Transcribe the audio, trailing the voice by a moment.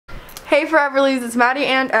Hey Foreverlies, it's Maddie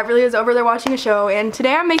and Everly is over there watching a show, and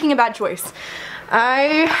today I'm making a bad choice.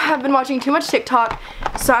 I have been watching too much TikTok,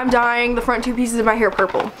 so I'm dyeing the front two pieces of my hair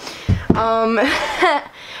purple.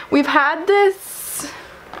 We've had this,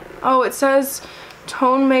 oh, it says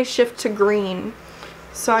tone may shift to green,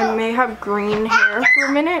 so I may have green hair for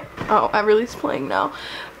a minute. Oh, Everly's playing now.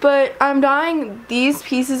 But I'm dyeing these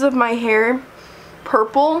pieces of my hair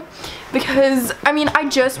purple because I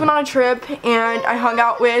just went on a trip and I hung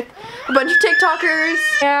out with a bunch of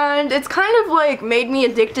TikTokers, and it's kind of like made me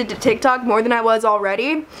addicted to TikTok more than I was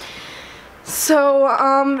already. So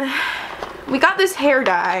we got this hair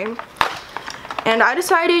dye and I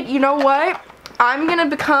decided, you know what, I'm gonna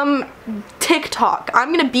become TikTok.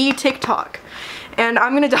 I'm gonna be TikTok and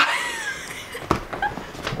I'm gonna dye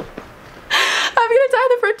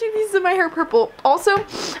the front two pieces of my hair purple. Also,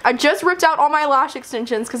 I just ripped out all my lash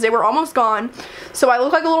extensions because they were almost gone. So I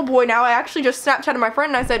look like a little boy now. I actually just Snapchatted my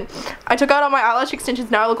friend and I said, I took out all my eyelash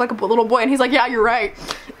extensions, now I look like a little boy. And he's like, yeah, you're right.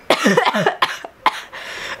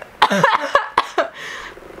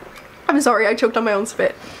 I'm sorry, I choked on my own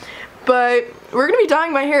spit. But we're gonna be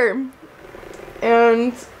dyeing my hair.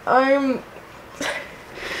 And I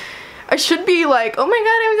should be like, oh my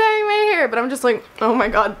god, I'm dyeing my hair. But I'm just like, oh my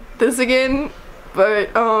god, this again? But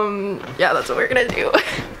yeah, that's what we're gonna do.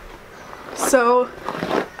 So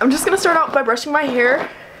I'm just gonna start out by brushing my hair.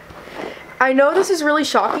 I know this is really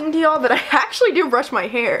shocking to y'all, but I actually do brush my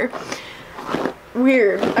hair.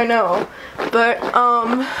 Weird, I know. But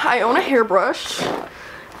I own a hairbrush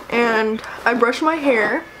and I brush my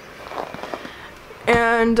hair,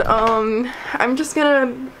 and I'm just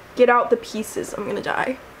gonna get out the pieces I'm gonna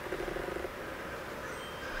dye.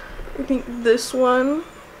 I think this one.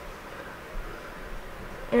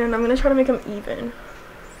 And I'm gonna try to make them even.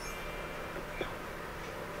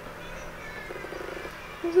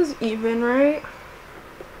 This is even, right?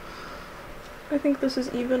 I think this is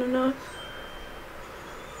even enough.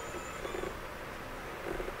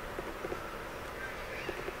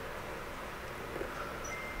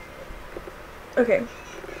 Okay.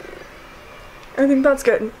 I think that's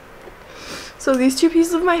good. So these two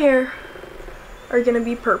pieces of my hair are gonna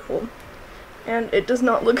be purple. And it does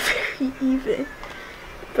not look very even.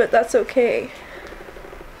 But that's okay.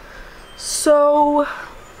 So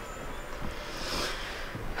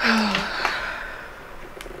I'm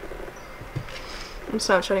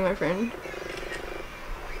Snapchatting my friend.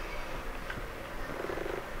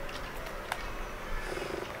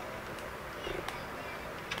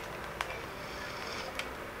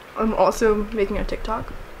 I'm also making a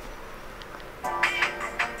TikTok.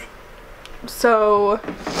 So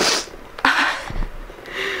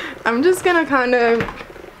I'm just gonna kind of,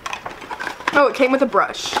 oh, it came with a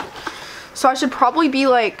brush. So I should probably be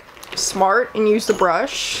like smart and use the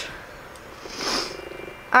brush.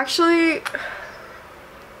 Actually,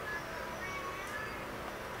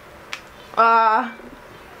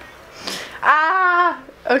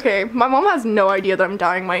 okay, my mom has no idea that I'm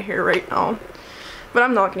dyeing my hair right now, but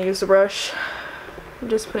I'm not gonna use the brush. I'm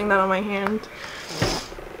just putting that on my hand.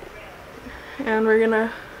 And we're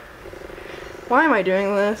gonna, why am I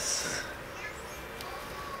doing this?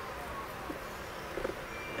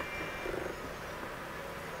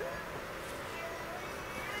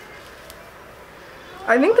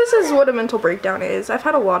 I think this is what a mental breakdown is. I've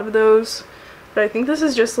had a lot of those, but I think this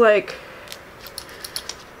is just like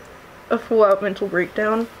a full-out mental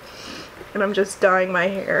breakdown, and I'm just dyeing my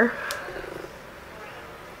hair.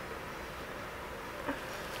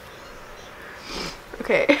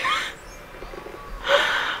 Okay.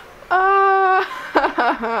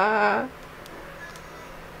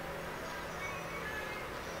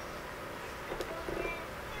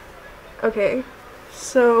 Okay,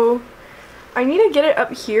 so I need to get it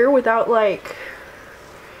up here without like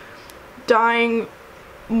dyeing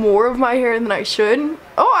more of my hair than I should.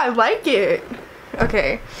 Oh, I like it.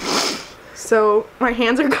 Okay, so my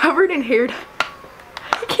hands are covered in hair dye.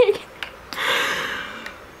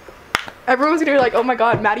 Everyone's gonna be like, oh my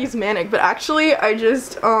god, Maddie's manic, but actually I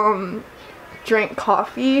just drank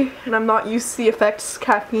coffee and I'm not used to the effects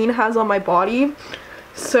caffeine has on my body.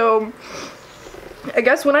 So I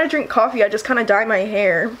guess when I drink coffee I just kind of dye my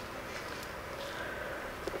hair.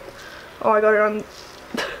 Oh, I got it on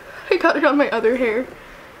I got it on my other hair.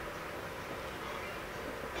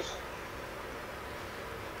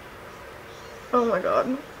 Oh my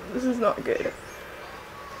god, this is not good.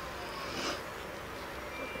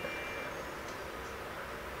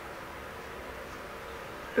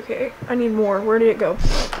 Okay, I need more. Where did it go?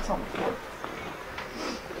 It's on the floor.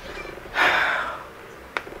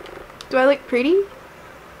 Do I look pretty?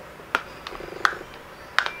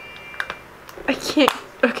 I can't.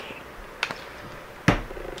 Okay.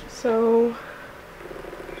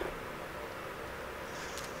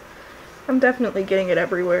 definitely getting it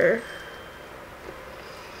everywhere.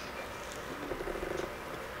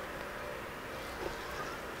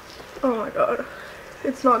 Oh my god.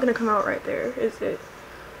 It's not gonna come out right there, is it?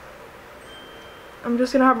 I'm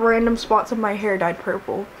just gonna have random spots of my hair dyed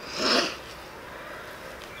purple.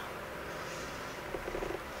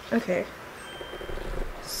 Okay.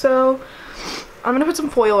 So, I'm gonna put some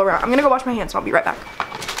foil around. I'm gonna go wash my hands and I'll be right back.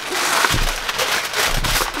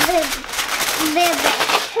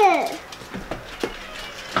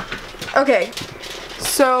 Okay.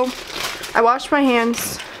 So, I washed my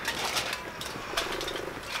hands.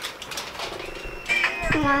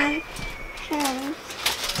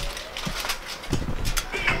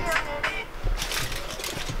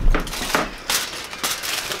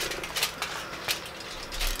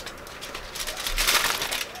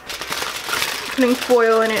 Putting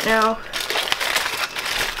foil in it now.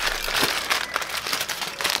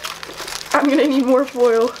 I'm gonna need more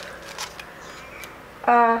foil.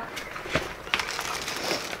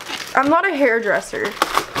 I'm not a hairdresser,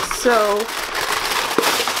 so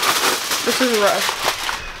this is rough.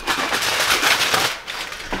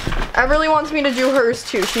 Ev really wants me to do hers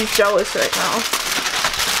too. She's jealous right now.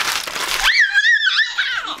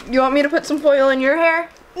 You want me to put some foil in your hair?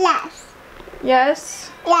 Yes. Yes?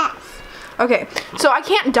 Yes. Okay, so I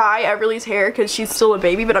can't dye Everly's hair because she's still a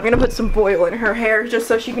baby, but I'm gonna put some foil in her hair just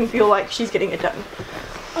so she can feel like she's getting it done.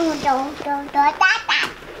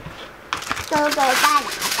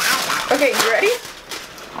 Okay, you ready?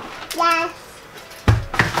 Yes.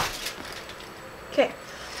 Okay,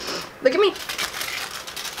 look at me.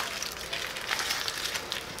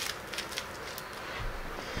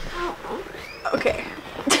 Okay.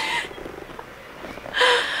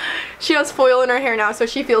 She has foil in her hair now, so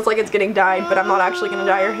she feels like it's getting dyed, but I'm not actually going to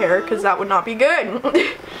dye her hair because that would not be good.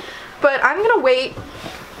 But I'm going to wait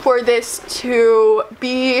for this to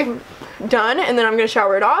be done, and then I'm going to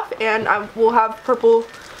shower it off, and I will have purple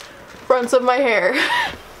fronts of my hair.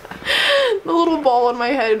 The little ball on my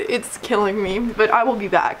head, it's killing me, but I will be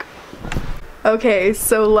back. Okay,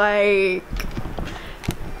 so like,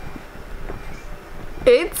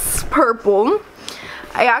 it's purple.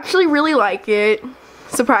 I actually really like it.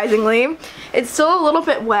 Surprisingly, it's still a little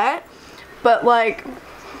bit wet, but like,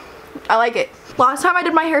 I like it. Last time I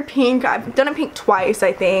did my hair pink, I've done it pink twice,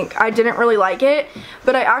 I think. I didn't really like it,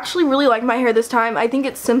 but I actually really like my hair this time. I think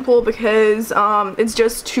it's simple because it's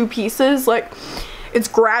just two pieces, like it's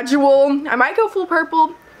gradual. I might go full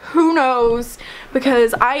purple, who knows,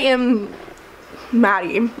 because I am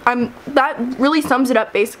Maddie. That really sums it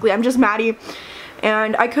up basically. I'm just Maddie.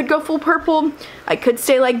 And I could go full purple, I could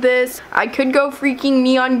stay like this, I could go freaking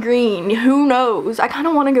neon green, who knows. I kind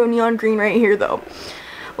of want to go neon green right here though,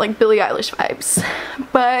 like Billie Eilish vibes.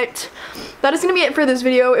 But that is going to be it for this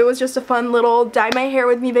video. It was just a fun little dye my hair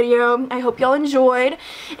with me video. I hope y'all enjoyed,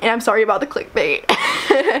 and I'm sorry about the clickbait.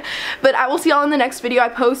 But I will see y'all in the next video. I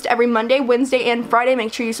post every Monday, Wednesday, and Friday.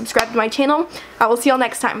 Make sure you subscribe to my channel. I will see y'all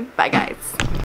next time. Bye guys.